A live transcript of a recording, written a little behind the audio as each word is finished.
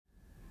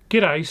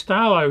G'day,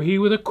 Starlo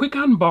here with a quick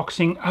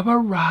unboxing of a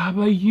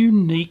rather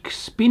unique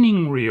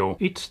spinning reel.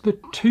 It's the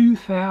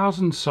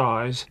 2000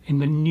 size in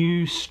the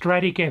new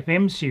Stradic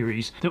FM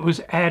series that was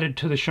added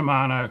to the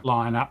Shimano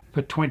lineup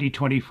for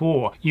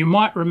 2024. You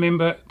might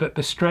remember that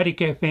the Stradic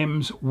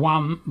FMs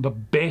won the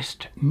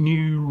best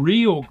new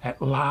reel at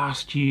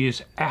last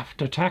year's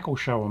After Tackle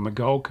show on the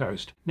Gold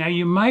Coast. Now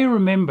you may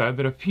remember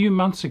that a few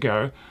months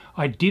ago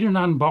I did an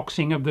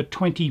unboxing of the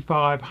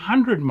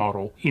 2500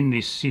 model in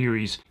this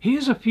series.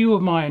 Here's a few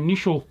of my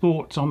initial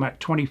thoughts on that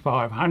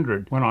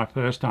 2500 when I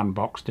first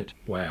unboxed it.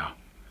 Wow,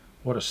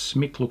 what a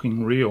smick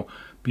looking reel.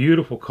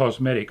 Beautiful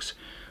cosmetics,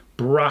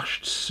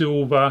 brushed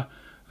silver,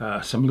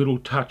 some little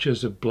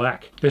touches of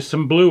black. There's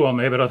some blue on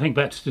there, but I think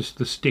that's just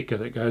the sticker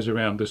that goes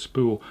around the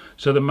spool.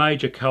 So the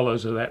major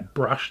colours are that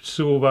brushed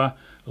silver,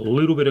 a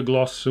little bit of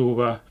gloss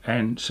silver,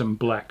 and some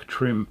black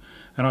trim.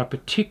 And I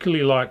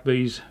particularly like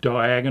these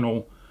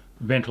diagonal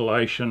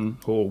ventilation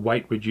or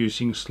weight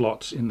reducing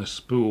slots in the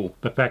spool.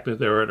 The fact that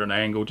they're at an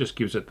angle just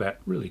gives it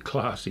that really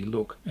classy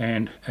look,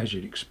 and as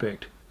you'd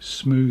expect,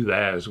 smooth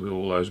as with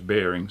all those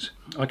bearings.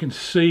 I can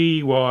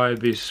see why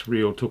this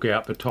reel took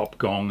out the top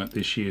gong at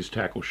this year's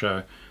tackle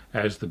show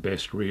as the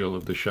best reel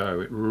of the show.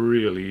 It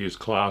really is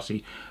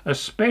classy,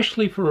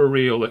 especially for a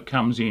reel that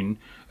comes in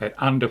at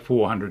under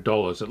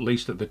 $400, at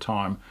least at the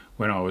time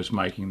when I was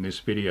making this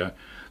video.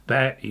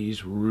 That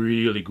is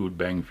really good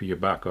bang for your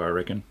buck, I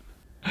reckon.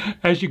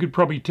 As you could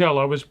probably tell,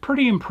 I was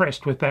pretty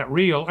impressed with that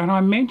reel, and I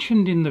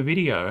mentioned in the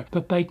video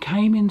that they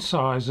came in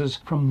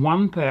sizes from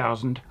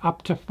 1000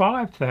 up to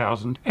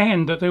 5000,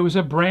 and that there was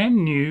a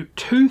brand new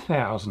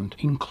 2000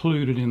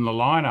 included in the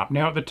lineup.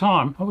 Now at the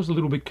time I was a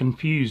little bit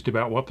confused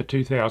about what the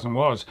 2000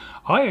 was.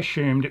 I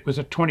assumed it was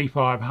a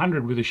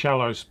 2500 with a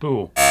shallow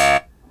spool.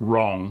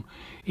 Wrong.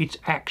 It's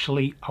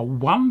actually a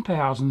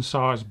 1000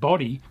 size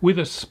body with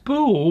a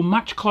spool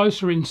much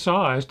closer in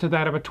size to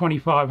that of a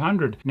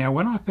 2500. Now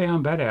when I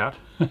found that out,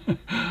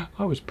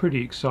 I was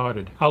pretty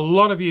excited. A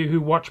lot of you who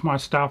watch my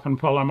stuff and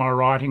follow my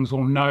writings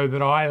will know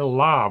that I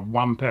love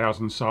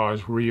 1000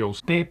 size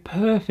reels. They're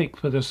perfect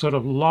for the sort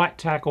of light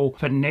tackle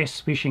finesse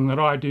fishing that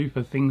I do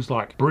for things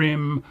like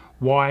brim,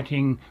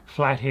 whiting,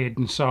 flathead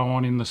and so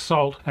on in the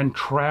salt, and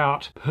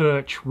trout,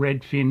 perch,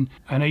 redfin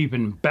and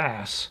even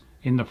bass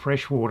in the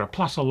freshwater,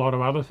 plus a lot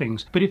of other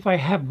things. But if they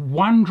have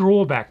one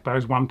drawback,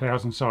 those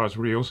 1000 size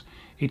reels,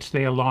 it's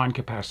their line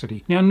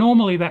capacity. Now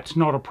normally that's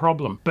not a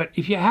problem, but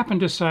if you happen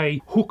to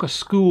say hook a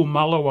school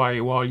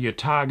mulloway while you're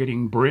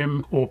targeting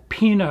brim, or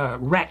pin a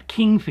rat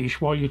kingfish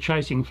while you're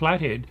chasing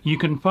flathead, you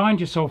can find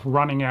yourself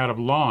running out of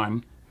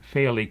line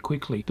fairly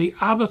quickly. The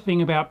other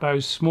thing about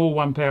those small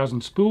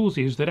 1000 spools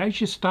is that as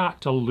you start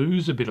to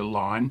lose a bit of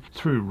line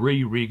through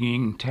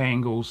re-rigging,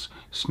 tangles,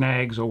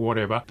 snags or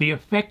whatever, the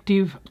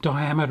effective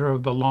diameter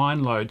of the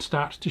line load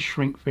starts to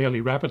shrink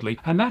fairly rapidly,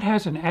 and that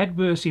has an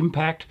adverse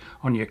impact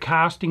on your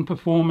casting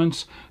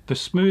performance, the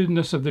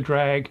smoothness of the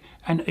drag,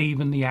 and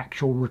even the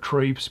actual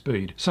retrieve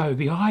speed. So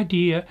the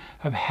idea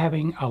of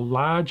having a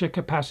larger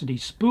capacity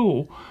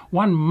spool,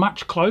 one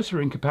much closer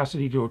in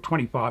capacity to a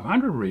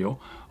 2500 reel,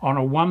 on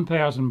a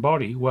 1000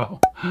 body,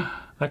 well,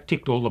 that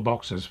ticked all the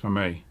boxes for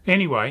me.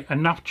 Anyway,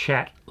 enough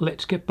chat,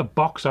 let's get the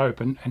box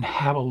open and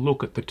have a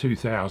look at the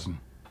 2000.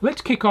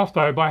 Let's kick off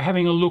though by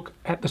having a look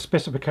at the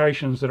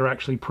specifications that are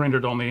actually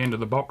printed on the end of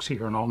the box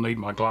here, and I'll need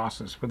my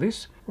glasses for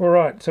this.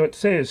 Alright, so it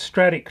says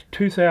Stradic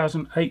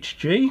 2000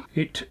 HG.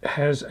 It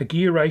has a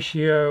gear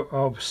ratio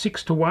of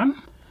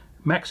 6:1,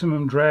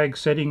 maximum drag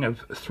setting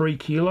of 3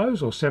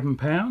 kilos or 7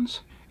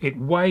 pounds. It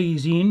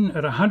weighs in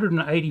at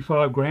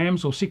 185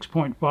 grams or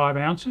 6.5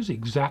 ounces,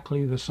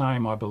 exactly the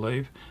same I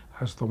believe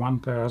as the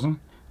 1000.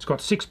 It's got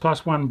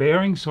 6+1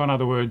 bearings, so in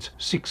other words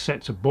 6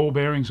 sets of ball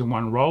bearings and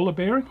 1 roller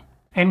bearing.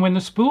 And when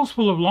the spool's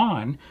full of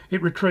line,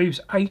 it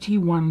retrieves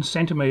 81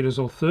 centimetres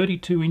or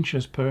 32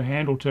 inches per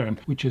handle turn,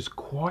 which is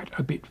quite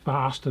a bit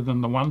faster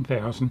than the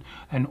 1000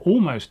 and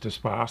almost as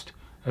fast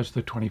as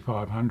the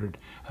 2500.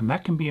 And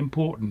that can be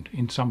important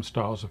in some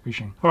styles of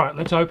fishing. Alright,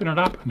 let's open it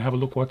up and have a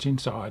look what's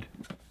inside.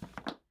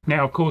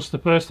 Now of course the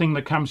first thing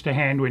that comes to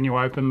hand when you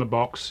open the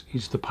box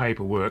is the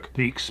paperwork,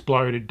 the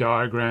exploded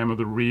diagram of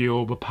the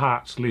reel, the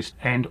parts list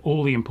and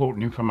all the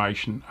important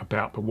information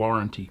about the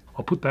warranty.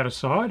 I'll put that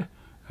aside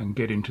and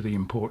get into the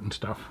important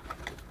stuff.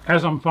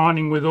 As I'm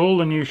finding with all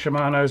the new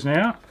Shimanos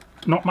now,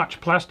 not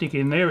much plastic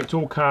in there, it's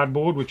all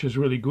cardboard, which is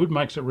really good,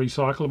 makes it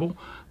recyclable.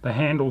 The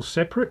handle's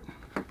separate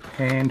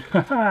and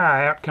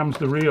out comes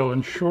the reel,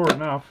 and sure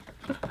enough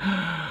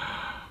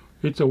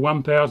it's a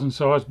 1000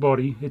 size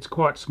body. It's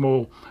quite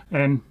small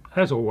and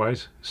as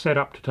always set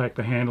up to take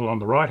the handle on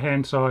the right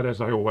hand side, as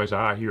they always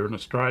are here in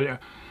Australia,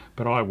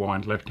 but I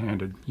wind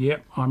left-handed.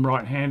 Yep, I'm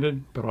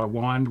right-handed, but I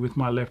wind with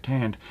my left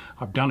hand.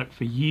 I've done it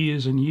for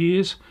years and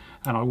years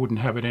and I wouldn't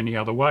have it any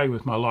other way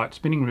with my light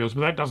spinning reels,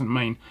 but that doesn't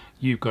mean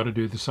you've got to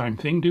do the same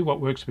thing. Do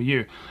what works for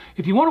you.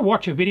 If you want to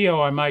watch a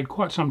video I made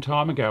quite some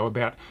time ago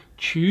about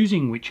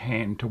choosing which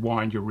hand to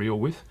wind your reel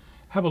with,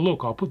 have a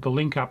look. I'll put the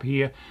link up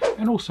here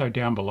and also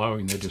down below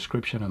in the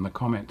description and the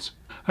comments.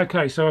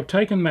 Okay, so I've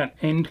taken that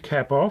end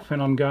cap off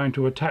and I'm going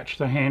to attach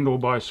the handle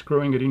by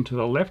screwing it into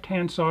the left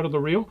hand side of the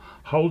reel,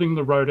 holding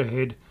the rotor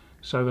head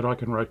so that I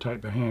can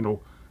rotate the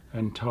handle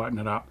and tighten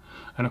it up.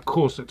 And of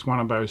course it's one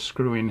of those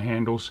screw-in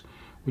handles,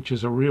 which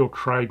is a real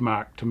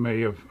trademark to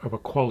me of a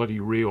quality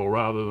reel,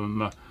 rather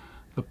than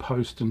the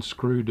post and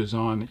screw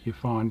design that you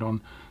find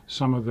on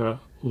some of the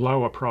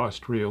lower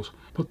priced reels.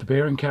 Put the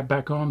bearing cap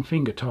back on,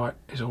 finger tight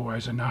is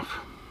always enough.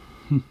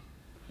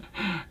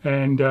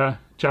 And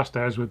just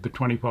as with the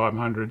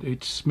 2500,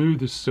 it's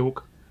smooth as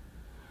silk,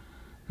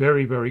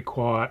 very, very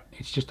quiet.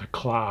 It's just a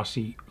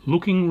classy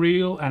looking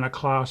reel and a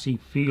classy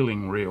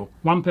feeling reel.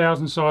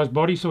 1000 size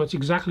body, so it's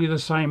exactly the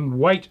same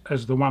weight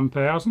as the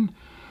 1000,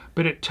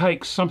 but it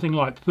takes something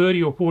like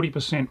 30 or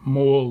 40%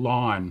 more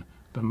line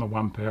than the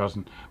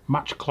 1000,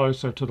 much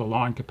closer to the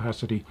line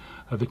capacity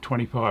of the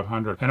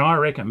 2500, and I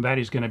reckon that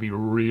is going to be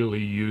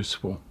really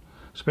useful,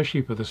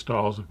 especially for the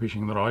styles of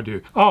fishing that I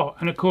do. Oh,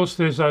 and of course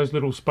there's those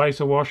little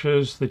spacer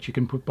washers that you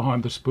can put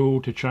behind the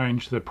spool to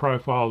change the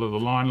profile of the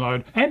line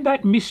load, and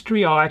that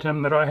mystery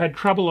item that I had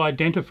trouble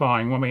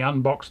identifying when we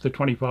unboxed the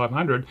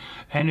 2500,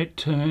 and it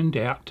turned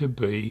out to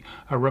be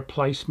a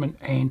replacement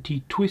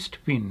anti-twist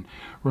fin.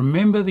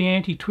 Remember the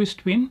anti-twist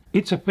fin?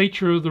 It's a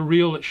feature of the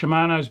reel that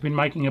Shimano's been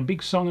making a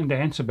big song and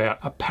dance about.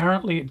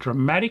 Apparently it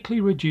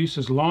dramatically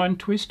reduces line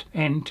twist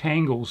and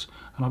tangles,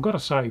 and I've got to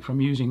say,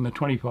 from using the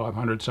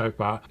 2500 so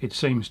far, it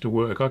seems to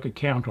work. I could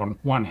count on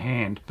one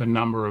hand the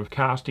number of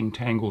casting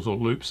tangles or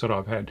loops that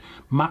I've had,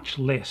 much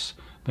less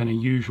than a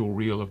usual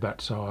reel of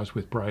that size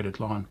with braided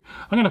line.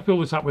 I'm going to fill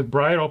this up with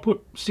braid. I'll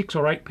put 6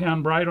 or 8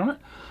 pound braid on it,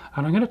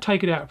 and I'm going to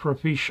take it out for a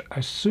fish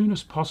as soon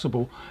as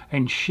possible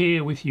and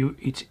share with you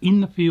its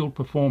in the field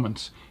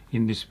performance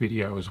in this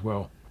video as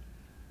well.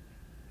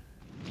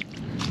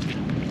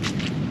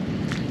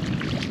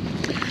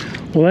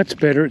 Well, that's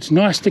better. It's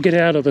nice to get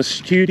out of the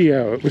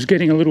studio. It was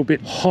getting a little bit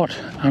hot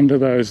under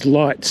those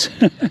lights.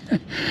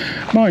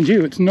 Mind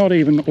you, it's not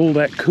even all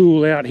that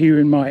cool out here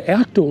in my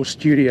outdoor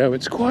studio.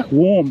 It's quite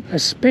warm,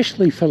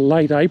 especially for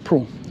late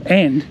April.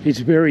 And it's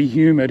very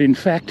humid. In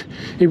fact,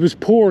 it was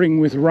pouring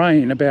with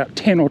rain about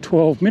 10 or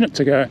 12 minutes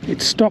ago.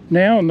 It's stopped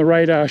now and the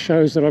radar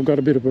shows that I've got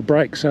a bit of a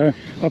break. So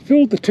I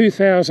filled the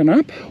 2000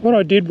 up. What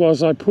I did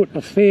was I put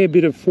a fair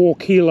bit of 4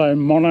 kilo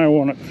mono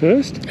on it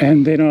first,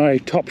 and then I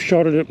top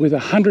shotted it with a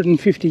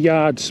 150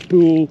 yard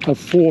spool of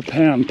 4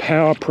 pound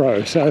Power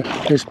Pro. So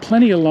there's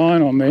plenty of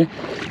line on there.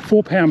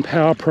 4 pound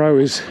Power Pro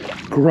is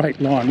great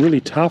line,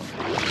 really tough.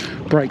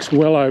 Breaks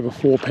well over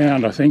 4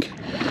 pound, I think.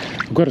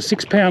 I've got a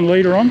 6 pound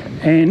leader on,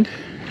 and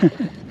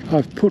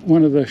I've put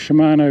one of the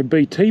Shimano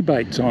BT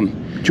baits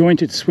on.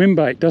 Jointed swim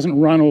bait, doesn't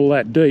run all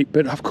that deep,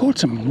 but I've caught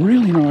some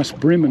really nice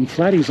brim and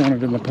flatties on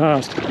it in the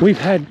past. We've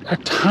had a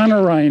ton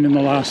of rain in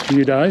the last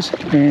few days,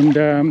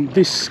 and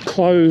this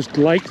closed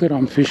lake that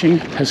I'm fishing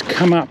has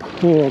come up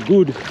for a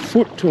good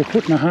foot to a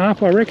foot and a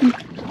half, I reckon,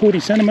 40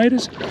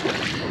 centimetres.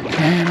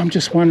 And I'm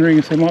just wondering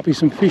if there might be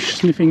some fish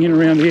sniffing in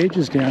around the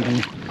edges down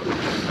here.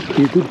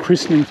 Be a good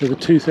christening for the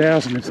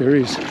 2000 if there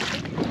is.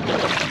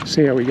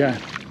 See how we go.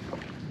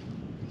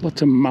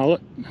 Lots of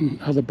mullet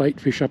and other bait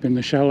fish up in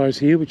the shallows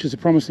here, which is a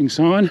promising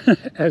sign,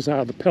 as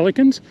are the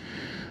pelicans.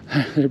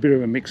 They're a bit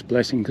of a mixed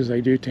blessing because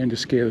they do tend to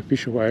scare the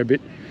fish away a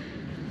bit.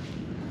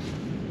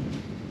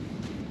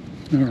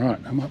 Alright,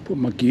 I might put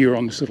my gear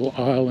on this little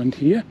island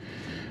here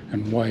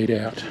and wade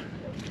out.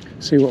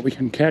 See what we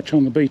can catch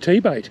on the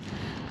BT bait.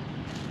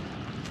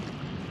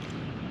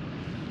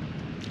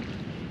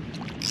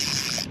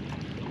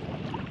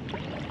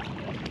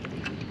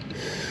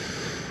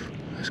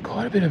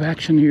 Quite a bit of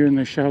action here in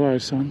the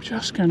shallows, so I'm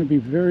just going to be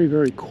very,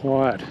 very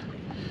quiet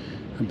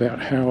about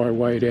how I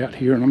wade out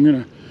here, and I'm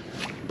going to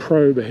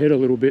probe ahead a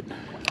little bit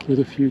with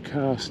a few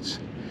casts,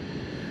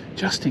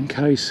 just in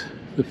case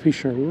the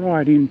fish are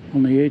right in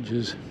on the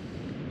edges.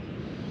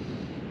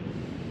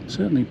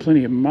 Certainly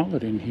plenty of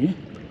mullet in here.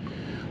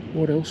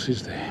 What else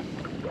is there?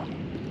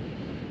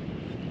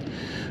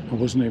 I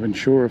wasn't even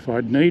sure if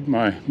I'd need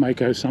my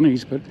Mako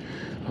sunnies, but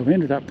I've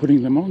ended up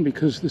putting them on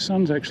because the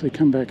sun's actually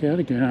come back out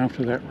again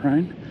after that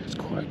rain. It's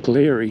quite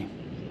glary.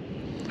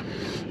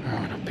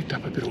 Alright, I've picked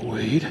up a bit of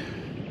weed.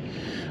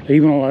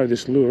 Even although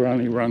this lure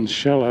only runs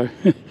shallow,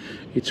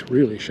 it's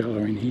really shallow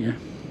in here.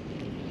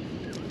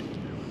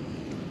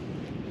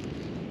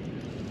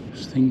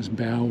 There's things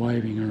bow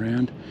waving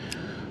around.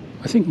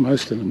 I think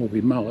most of them will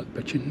be mullet,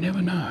 but you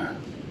never know.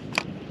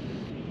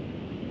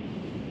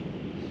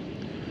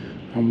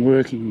 I'm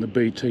working the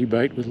BT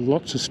bait with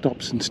lots of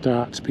stops and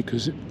starts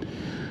because it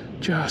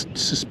just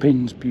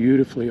suspends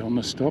beautifully on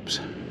the stops,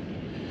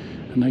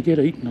 and they get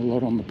eaten a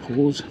lot on the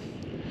pause.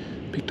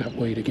 Picked up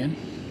weed again.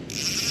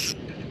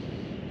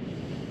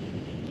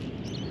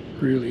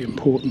 Really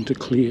important to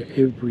clear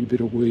every bit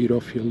of weed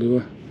off your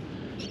lure.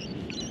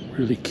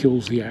 Really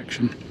kills the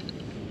action.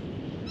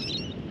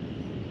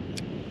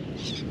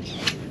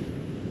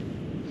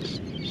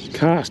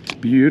 Casts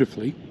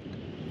beautifully.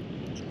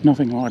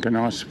 Nothing like a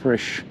nice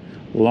fresh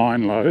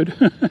line load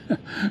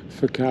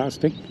for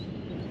casting.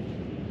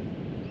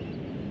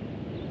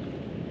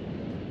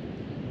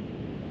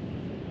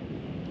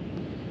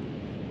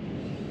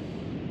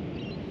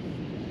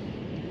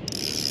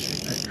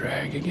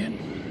 drag again.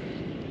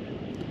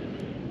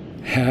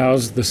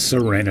 How's the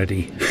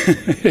serenity?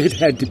 It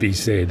had to be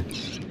said.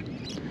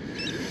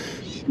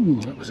 Ooh,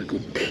 that was a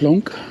good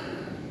plonk.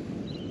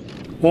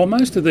 While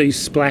most of these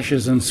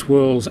splashes and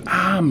swirls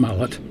are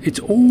mullet, it's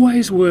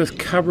always worth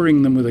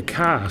covering them with a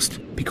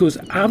cast because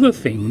other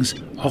things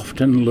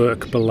often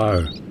lurk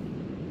below.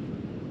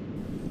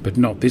 But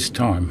not this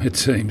time, it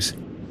seems.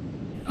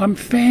 I'm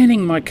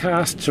fanning my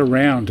casts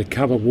around to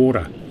cover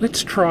water.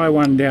 Let's try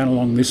one down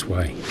along this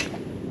way.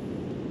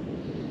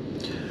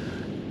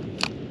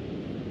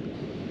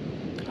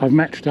 I've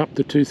matched up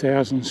the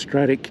 2000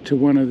 Stradic to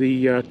one of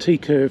the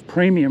T-curve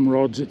premium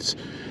rods. It's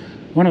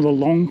one of the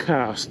long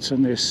casts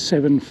and they're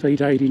 7 feet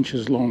 8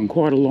 inches long.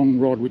 Quite a long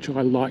rod, which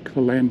I like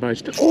for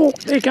land-based. Oh,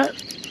 there you go.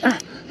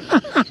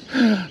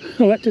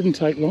 Well, that didn't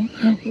take long.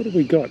 What have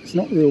we got? It's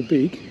not real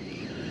big.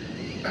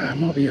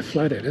 Might be a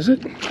flathead, is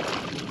it?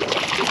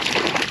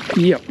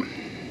 Yep.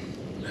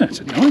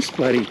 That's a nice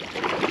flatty.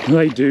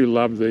 They do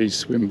love these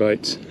swim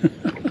baits.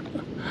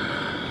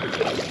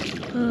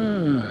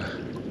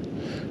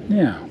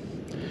 Now,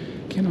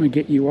 can I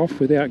get you off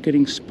without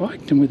getting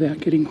spiked and without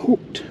getting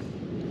hooked?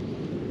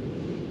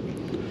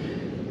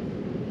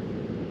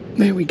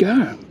 There we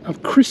go.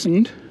 I've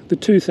christened the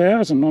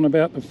 2000 on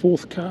about the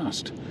 4th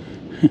cast.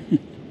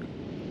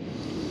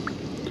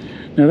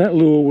 Now that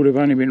lure would have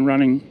only been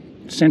running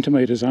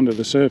centimetres under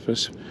the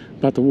surface,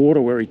 but the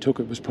water where he took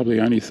it was probably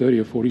only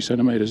 30 or 40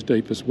 centimetres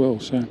deep as well.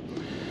 So,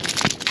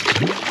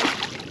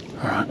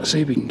 alright, let's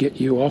see if we can get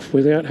you off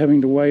without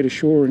having to wade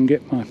ashore and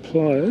get my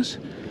pliers.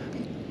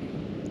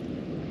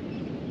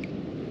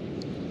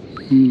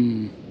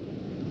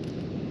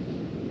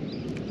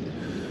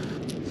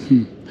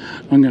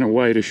 I'm going to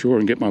wade ashore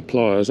and get my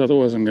pliers,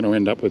 otherwise I'm going to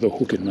end up with a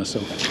hook in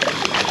myself.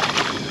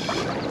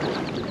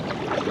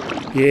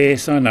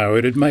 Yes, I know,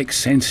 it'd make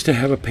sense to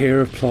have a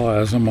pair of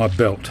pliers on my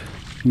belt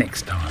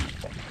next time.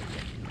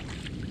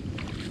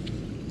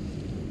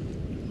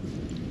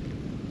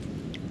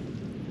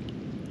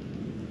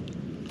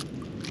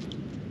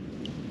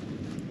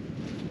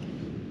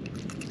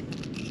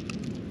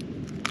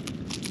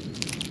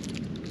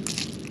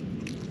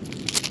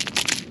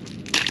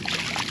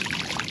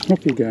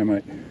 Off you go,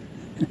 mate.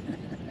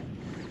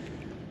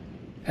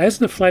 As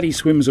the flatty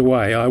swims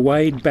away, I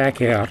wade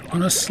back out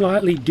on a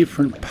slightly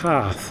different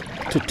path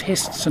to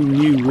test some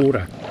new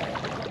water.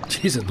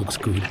 Jeez, it looks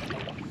good.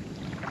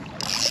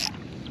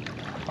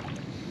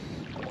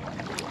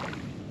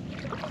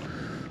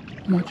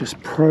 I might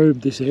just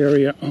probe this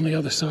area on the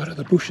other side of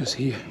the bushes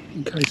here,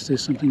 in case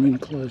there's something in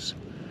close.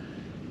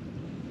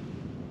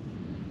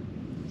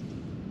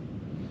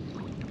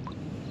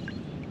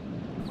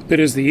 But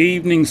as the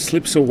evening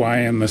slips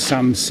away and the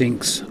sun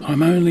sinks,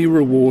 I'm only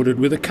rewarded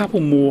with a couple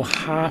more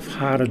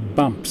half-hearted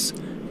bumps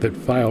that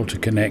fail to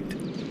connect.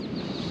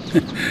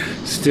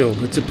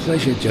 Still, it's a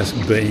pleasure just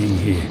being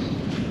here.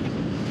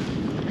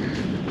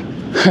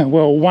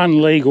 Well,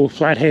 one legal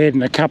flathead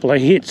and a couple of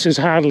hits is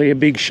hardly a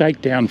big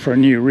shakedown for a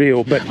new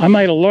reel, but I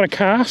made a lot of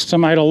casts, I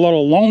made a lot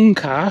of long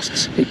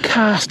casts. It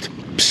cast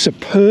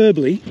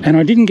superbly, and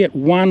I didn't get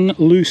one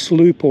loose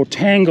loop or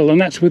tangle,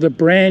 and that's with a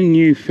brand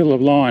new fill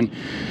of line.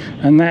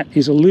 And that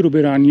is a little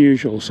bit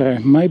unusual, so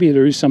maybe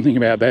there is something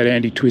about that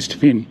anti-twist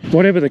fin.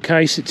 Whatever the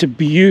case, it's a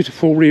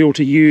beautiful reel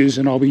to use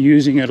and I'll be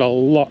using it a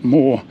lot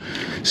more.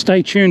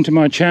 Stay tuned to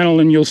my channel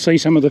and you'll see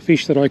some of the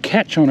fish that I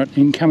catch on it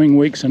in coming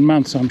weeks and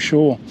months, I'm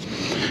sure.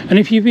 And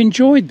if you've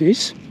enjoyed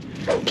this,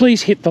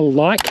 please hit the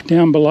like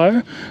down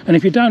below, and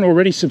if you don't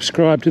already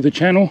subscribe to the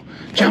channel,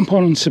 jump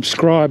on and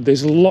subscribe.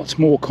 There's lots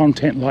more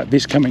content like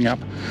this coming up.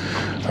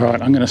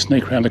 Alright, I'm going to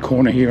sneak around the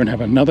corner here and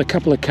have another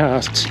couple of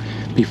casts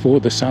before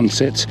the sun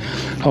sets.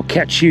 I'll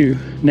catch you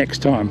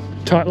next time.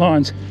 Tight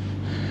lines.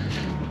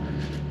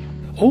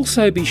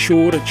 Also be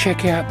sure to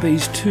check out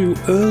these 2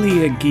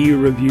 earlier gear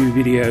review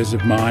videos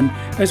of mine,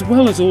 as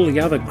well as all the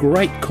other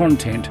great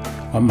content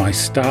on my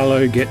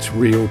Starlo Gets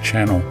Real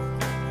channel.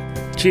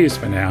 Cheers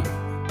for now.